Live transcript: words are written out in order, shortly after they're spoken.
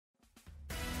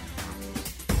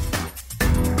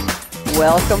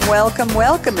Welcome, welcome,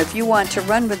 welcome. If you want to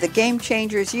run with the Game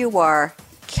Changers, you are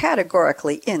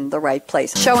categorically in the right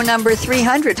place. Show number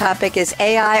 300 topic is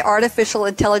AI, artificial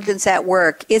intelligence at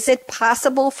work. Is it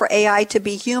possible for AI to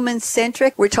be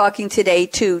human-centric? We're talking today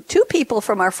to two people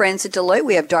from our friends at Deloitte.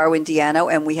 We have Darwin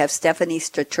Diano and we have Stephanie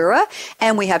Statura,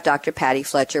 and we have Dr. Patty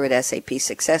Fletcher at SAP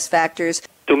SuccessFactors.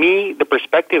 To me, the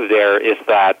perspective there is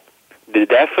that the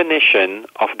definition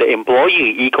of the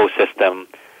employee ecosystem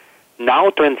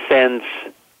now transcends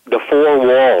the four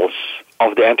walls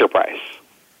of the enterprise.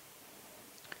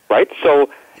 Right?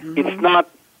 So it's not,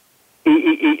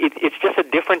 it's just a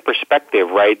different perspective,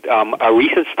 right? A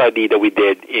recent study that we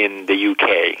did in the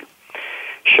UK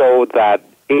showed that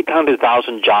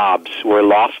 800,000 jobs were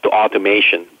lost to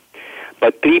automation,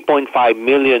 but 3.5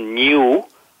 million new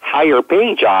higher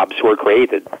paying jobs were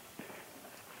created.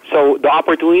 So the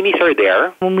opportunities are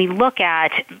there. When we look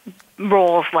at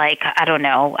roles like,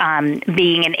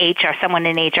 being an HR, someone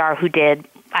in HR who did,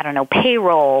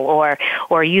 payroll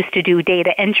or used to do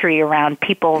data entry around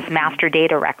people's master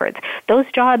data records, those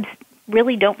jobs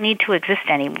really don't need to exist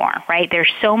anymore, right?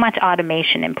 There's so much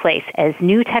automation in place. As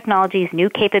new technologies, new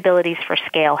capabilities for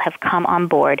scale have come on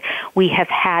board, we have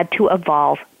had to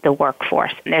evolve the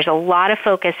workforce. There's a lot of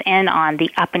focus in on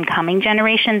the up-and-coming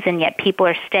generations, and yet people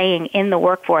are staying in the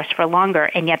workforce for longer,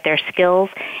 and yet their skills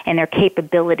and their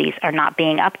capabilities are not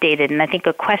being updated. And I think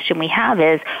a question we have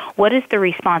is, what is the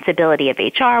responsibility of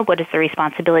HR? What is the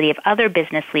responsibility of other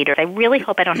business leaders? I really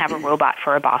hope I don't have a robot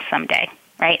for a boss someday.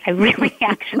 Right, I really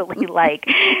actually like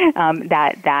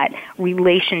that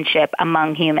relationship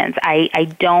among humans.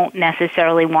 I don't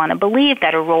necessarily want to believe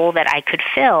that a role that I could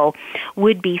fill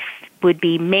would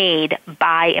be made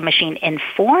by a machine,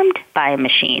 informed by a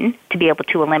machine to be able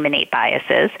to eliminate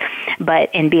biases,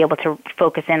 and be able to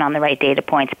focus in on the right data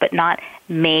points, but not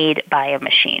made by a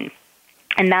machine.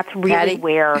 And that's really Patty?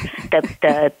 where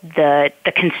the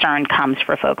concern comes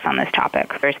for folks on this topic.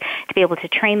 To be able to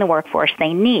train the workforce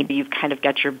they need. You've kind of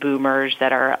got your boomers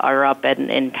that are up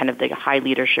in kind of the high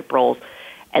leadership roles,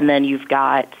 and then you've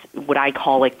got what I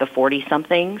call like the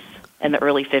 40-somethings and the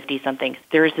early 50-somethings.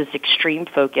 There's this extreme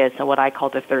focus on what I call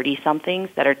the 30-somethings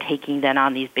that are taking then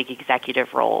on these big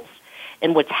executive roles.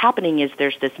 And what's happening is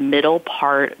there's this middle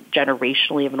part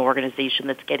generationally of an organization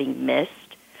that's getting missed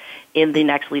in the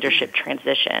next leadership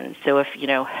transition. So if,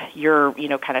 you're,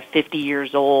 kind of 50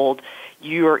 years old,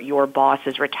 your boss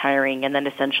is retiring, and then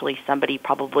essentially somebody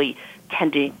probably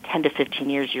 10 to 15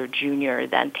 years your junior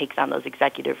then takes on those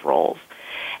executive roles.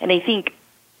 And I think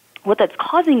what that's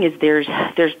causing is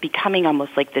there's becoming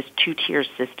almost like this two-tier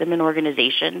system in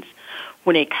organizations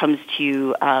when it comes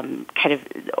to kind of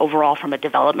overall from a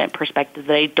development perspective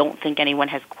that I don't think anyone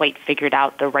has quite figured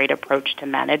out the right approach to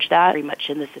manage that. Very much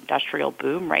in this industrial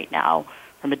boom right now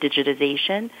from a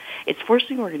digitization, it's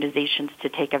forcing organizations to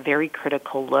take a very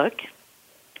critical look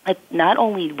at not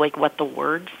only like what the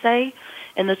words say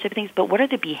and those type of things, but what are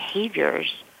the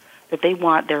behaviors that they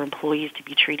want their employees to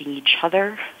be treating each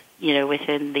other,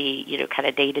 within the, kind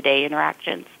of day-to-day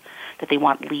interactions that they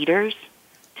want leaders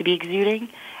to be exuding.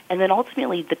 And then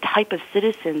ultimately the type of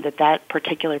citizen that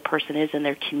particular person is in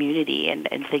their community and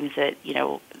things that,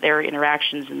 their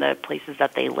interactions in the places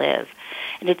that they live.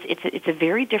 And it's a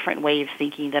very different way of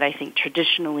thinking that I think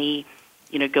traditionally,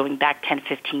 going back 10,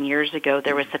 15 years ago,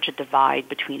 there was such a divide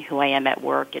between who I am at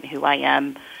work and who I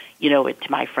am, to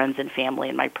my friends and family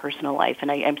and my personal life.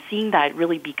 And I'm seeing that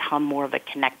really become more of a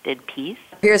connected piece.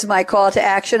 Here's my call to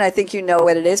action. I think you know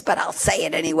what it is, but I'll say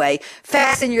it anyway.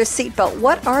 Fasten your seatbelt.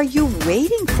 What are you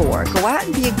waiting for? Go out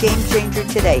and be a game changer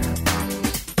today.